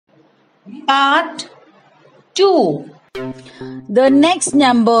Part 2. The next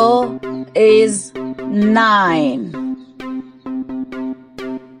number is 9.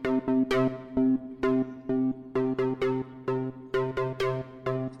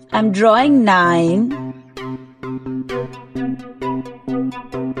 I'm drawing 9.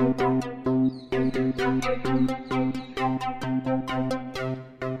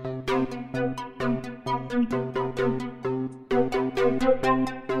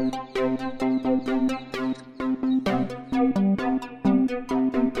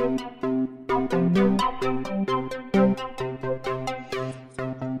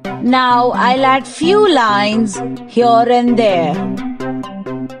 Now I'll add few lines here and there.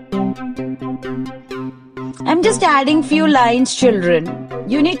 I'm just adding few lines, children.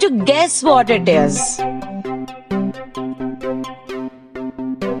 You need to guess what it is.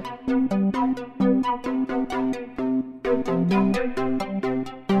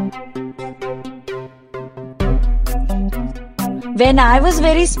 When I was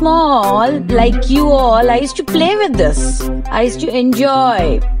very small, like you all, I used to play with this. I used to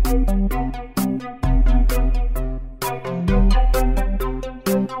enjoy.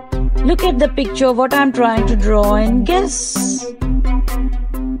 Look at the picture, what I'm trying to draw, and guess.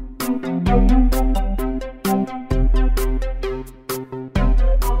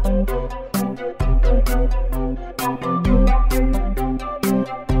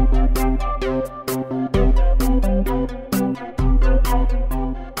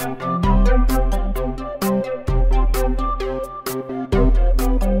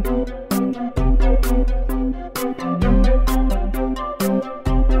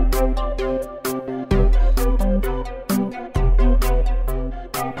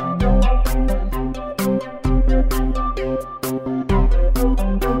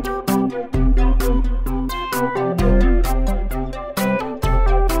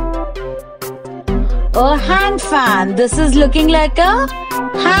 A hand fan. This is looking like a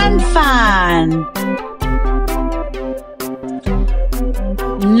hand fan.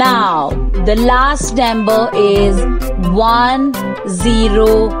 Now, the last number is 1,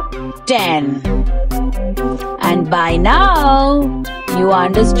 0, 10. And by now, you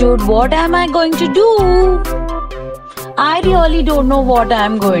understood what am I going to do. I really don't know what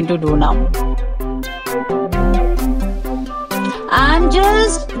I'm going to do now. I'm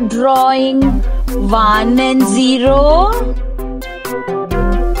just drawing 1 and 0.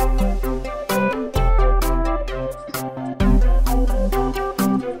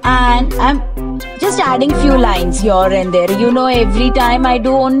 And I'm just adding few lines here and there. You know, every time I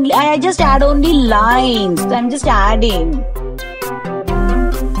just add only lines. I'm just adding.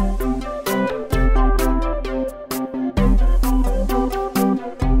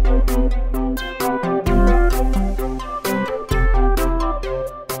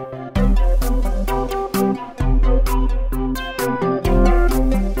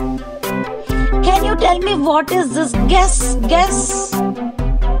 Tell me, what is this? Guess.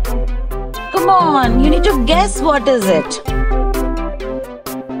 Come on, you need to guess what is it.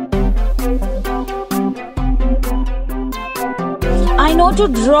 I know to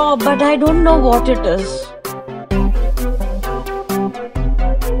draw, but I don't know what it is.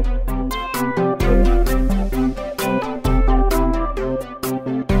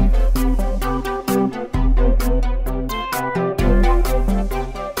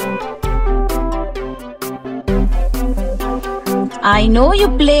 I know you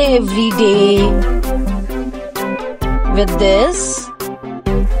play every day with this.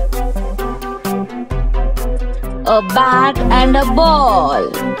 A bat and a ball.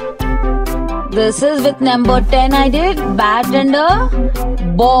 This is with number 10 I did, bat and a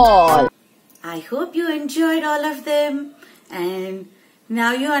ball. I hope you enjoyed all of them and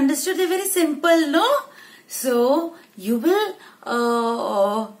now you understood they're very simple, no? So you will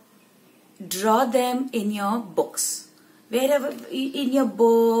draw them in your books. Wherever in your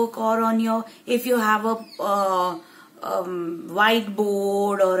book or on your, if you have a white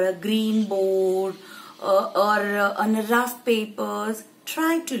board or a green board or on a rough papers,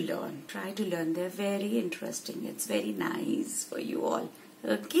 try to learn. They're very interesting. It's very nice for you all.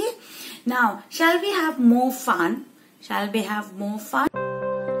 Okay. Now, shall we have more fun?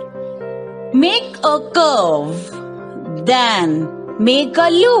 Make a curve, then make a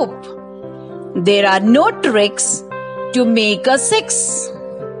loop. There are no tricks to make a 6.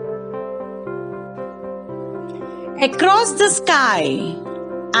 Across the sky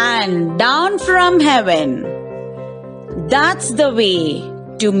and down from heaven. That's the way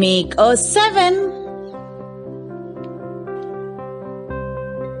to make a 7.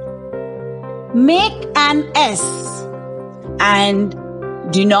 Make an S and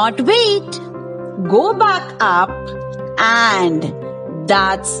do not wait. Go back up and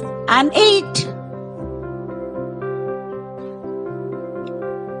that's an 8.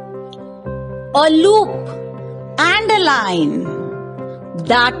 A loop and a line,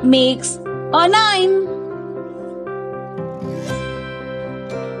 that makes a 9.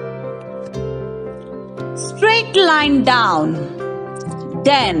 Straight line down,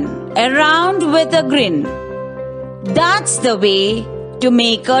 then around with a grin. That's the way to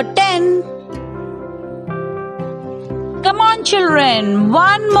make a 10. Come on children,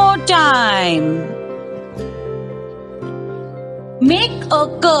 one more time. Make a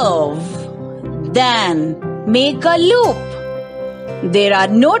curve, then make a loop. There are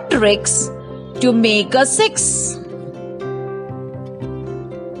no tricks to make a 6.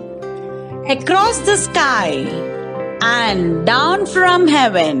 Across the sky and down from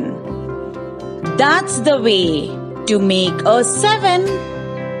heaven. That's the way to make a 7.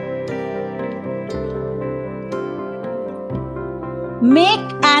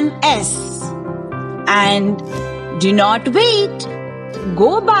 Make an S and do not wait.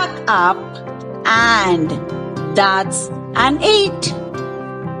 Go back up and that's an 8.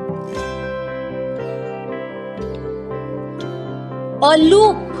 A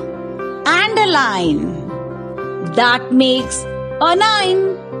loop and a line, that makes a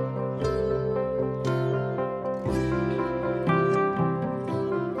 9.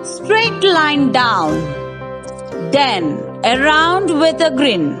 Straight line down, then around with a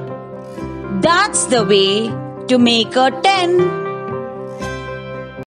grin. That's the way to make a 10.